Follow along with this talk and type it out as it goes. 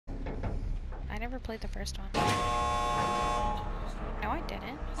never played the first one. No, I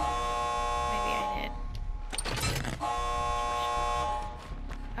didn't. Maybe I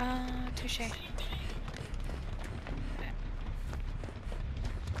did. Touche.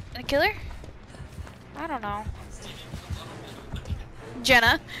 A killer? I don't know.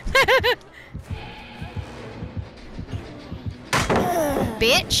 Jenna.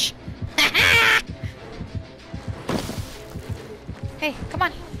 Bitch. Hey, come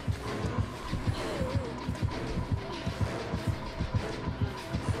on.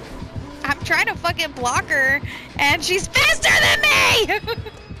 I'm trying to fucking block her, and she's faster than me!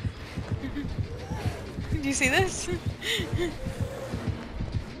 Do you see this?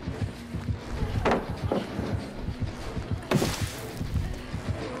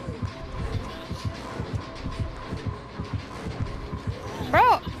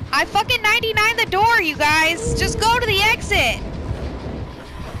 Bro, I fucking 99 the door, you guys. Just go to the exit.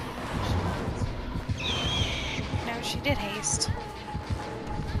 No, she did haste.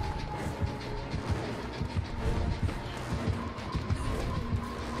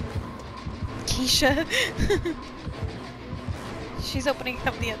 Keisha. She's opening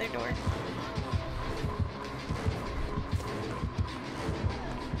up the other door.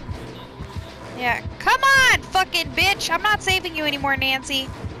 Yeah, come on, fucking bitch! I'm not saving you anymore, Nancy.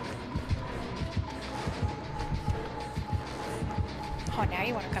 Oh, now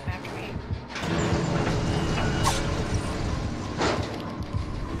you want to come after me.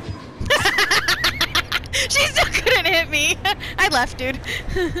 She still couldn't hit me. I left, dude.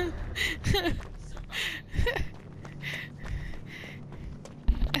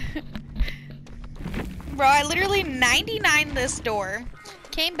 Bro, I literally 99 this door,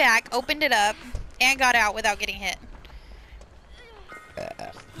 came back, opened it up, and got out without getting hit.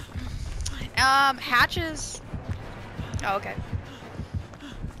 Hatches. Oh, okay.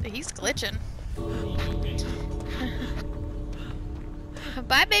 He's glitching.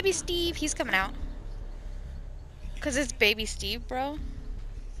 Bye, baby Steve. He's coming out. Cause it's baby Steve, bro.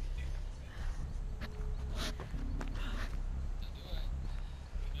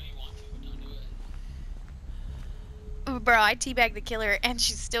 Bro, I teabagged the killer and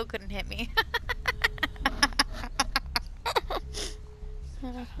she still couldn't hit me.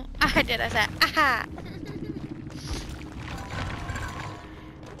 I did, I said, aha!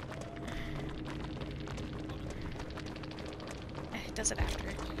 It does it after.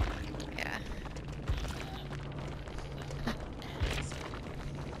 Yeah.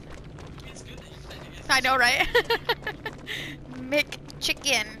 I know, right? Mick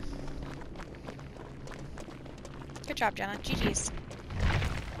Chicken. Good job, Jenna. GG's.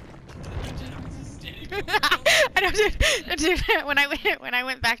 I know, dude, when I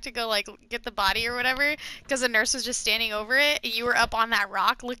went back to go like get the body or whatever, because the nurse was just standing over it, you were up on that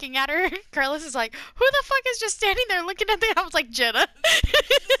rock looking at her. Carlos is like, "Who the fuck is just standing there looking at the?" I was like, "Jenna."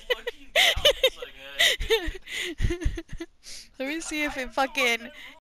 Let me see if it fucking